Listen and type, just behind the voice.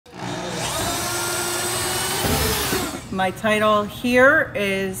My title here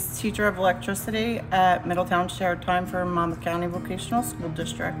is Teacher of Electricity at Middletown Shared Time for Monmouth County Vocational School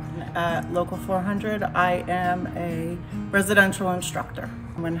District. At Local 400, I am a residential instructor.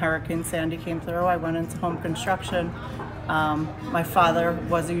 When Hurricane Sandy came through, I went into home construction. My father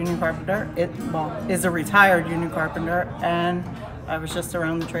was a union carpenter, is a retired union carpenter, and I was just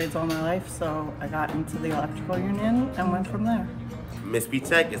around the trades all my life, so I got into the electrical union and went from there. Miss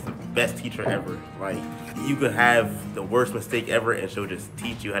B-Tech is the best teacher ever. Like, you could have the worst mistake ever and she'll just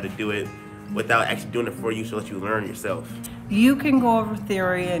teach you how to do it without actually doing it for you. She'll let you learn yourself. You can go over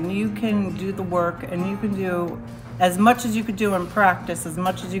theory and you can do the work and you can do as much as you could do in practice, as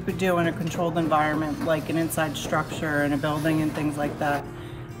much as you could do in a controlled environment like an inside structure in a building and things like that.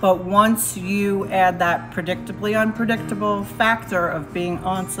 But once you add that predictably unpredictable factor of being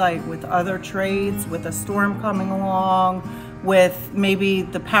on site with other trades, with a storm coming along, with maybe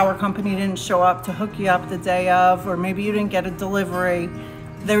the power company didn't show up to hook you up the day of, or maybe you didn't get a delivery.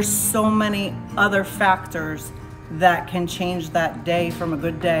 There's so many other factors that can change that day from a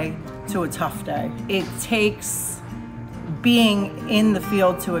good day to a tough day. It takes being in the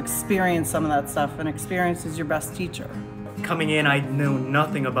field to experience some of that stuff, and experience is your best teacher. Coming in, I knew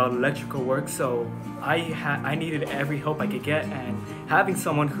nothing about electrical work, so I needed every help I could get, and having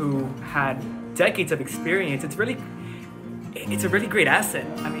someone who had decades of experience, it's a really great asset.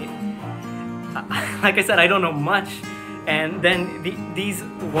 I mean, like I said, I don't know much, and then these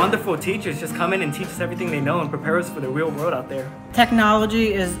wonderful teachers just come in and teach us everything they know and prepare us for the real world out there.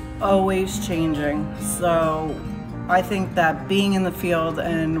 Technology is always changing, so I think that being in the field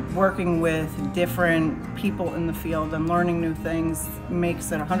and working with different people in the field and learning new things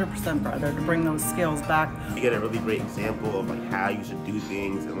makes it 100% better to bring those skills back. You get a really great example of like how you should do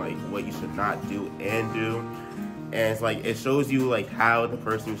things and like what you should not do and do. And it's like, it shows you like how the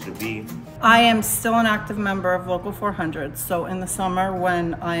person should be. I am still an active member of Local 400, so in the summer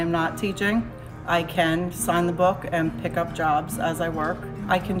when I am not teaching, I can sign the book and pick up jobs as I work.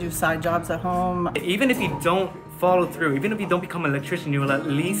 I can do side jobs at home. Even if you don't follow through, even if you don't become an electrician, you will at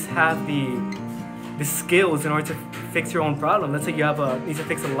least have the skills in order to fix your own problem. Let's say you need to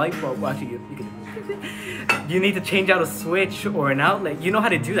fix a light bulb. Well, actually, you need to change out a switch or an outlet. You know how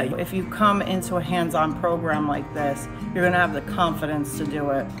to do that. If you come into a hands-on program like this, you're going to have the confidence to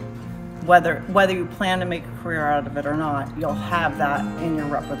do it. Whether you plan to make a career out of it or not, you'll have that in your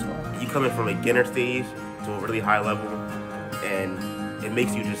repertoire. You come in from a beginner stage to a really high level, and it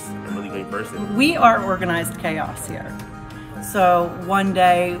makes you just a really great person. We are organized chaos here. So one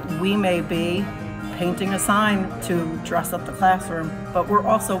day we may be painting a sign to dress up the classroom, but we're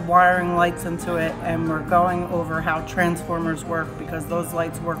also wiring lights into it, and we're going over how transformers work, because those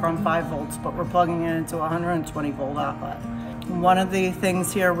lights work on 5 volts, but we're plugging it into a 120 volt outlet. One of the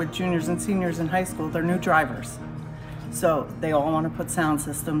things here with juniors and seniors in high school, they're new drivers. So they all want to put sound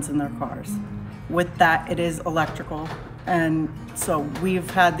systems in their cars. With that, it is electrical. And so we've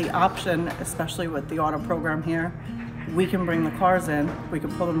had the option, especially with the auto program here, we can bring the cars in, we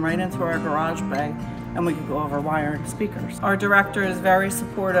can pull them right into our garage bay, and we can go over wiring speakers. Our director is very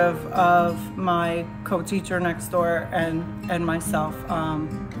supportive of my co-teacher next door and myself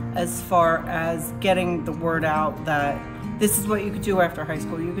as far as getting the word out that this is what you could do after high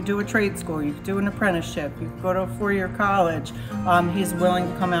school. You could do a trade school, you could do an apprenticeship, you could go to a 4-year college. He's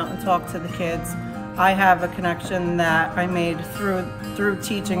willing to come out and talk to the kids. I have a connection that I made through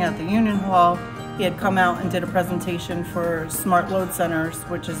teaching at the Union Hall. He had come out and did a presentation for smart load centers,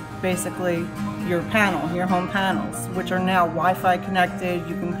 which is basically your panel, your home panels, which are now Wi-Fi connected.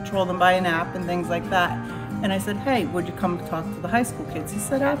 You can control them by an app and things like that. And I said, hey, would you come talk to the high school kids? He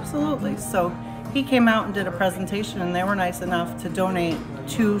said, absolutely. So he came out and did a presentation, and they were nice enough to donate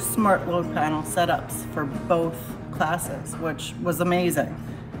 2 smart load panel setups for both classes, which was amazing.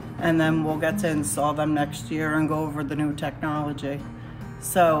 And then we'll get to install them next year and go over the new technology.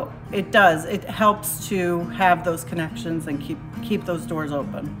 So it helps to have those connections and keep those doors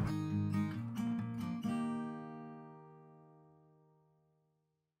open.